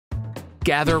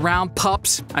Gather around,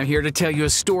 pups. I'm here to tell you a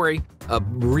story. A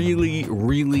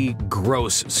really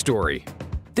gross story.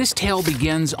 This tale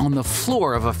begins on the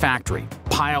floor of a factory,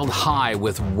 piled high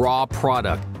with raw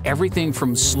product. Everything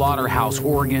from slaughterhouse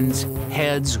organs,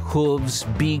 heads, hooves,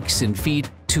 beaks, and feet,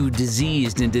 to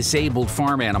diseased and disabled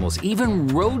farm animals, even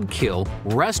roadkill,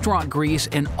 restaurant grease,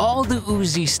 and all the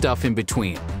oozy stuff in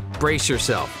between. Brace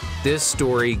yourself. This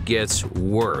story gets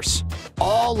worse.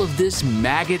 All of this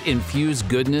maggot-infused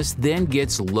goodness then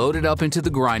gets loaded up into the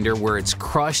grinder where it's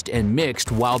crushed and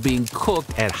mixed while being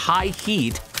cooked at high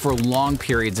heat for long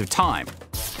periods of time.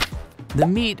 The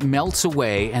meat melts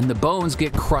away and the bones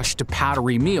get crushed to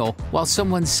powdery meal while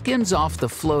someone skims off the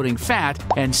floating fat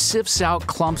and sifts out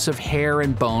clumps of hair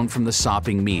and bone from the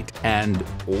sopping meat. And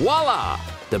voila!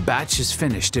 The batch is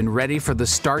finished and ready for the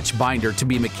starch binder to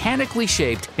be mechanically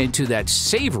shaped into that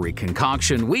savory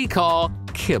concoction we call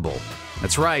kibble.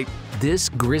 That's right, this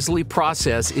grisly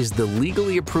process is the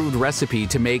legally approved recipe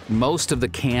to make most of the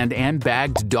canned and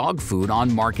bagged dog food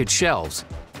on market shelves.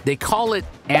 They call it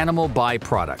animal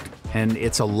byproduct, and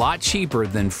it's a lot cheaper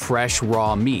than fresh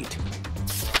raw meat.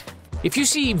 If you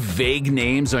see vague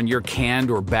names on your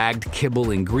canned or bagged kibble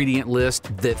ingredient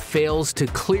list that fails to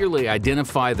clearly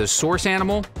identify the source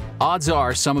animal, odds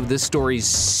are some of this story's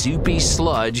soupy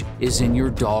sludge is in your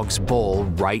dog's bowl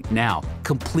right now,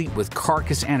 complete with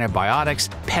carcass antibiotics,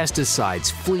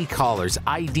 pesticides, flea collars,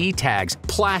 ID tags,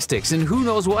 plastics, and who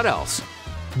knows what else.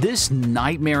 This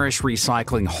nightmarish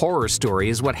recycling horror story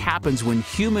is what happens when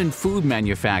human food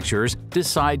manufacturers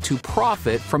decide to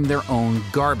profit from their own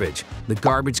garbage. The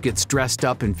garbage gets dressed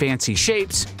up in fancy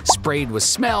shapes, sprayed with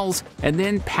smells, and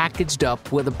then packaged up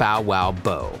with a bow wow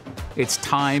bow. It's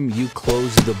time you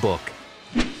close the book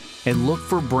and look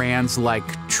for brands like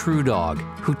TruDog,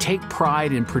 who take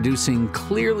pride in producing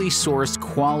clearly sourced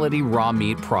quality raw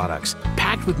meat products,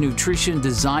 packed with nutrition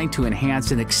designed to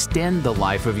enhance and extend the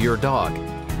life of your dog.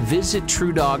 Visit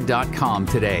TruDog.com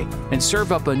today and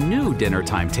serve up a new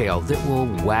dinnertime tale that will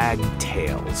wag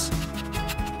tails.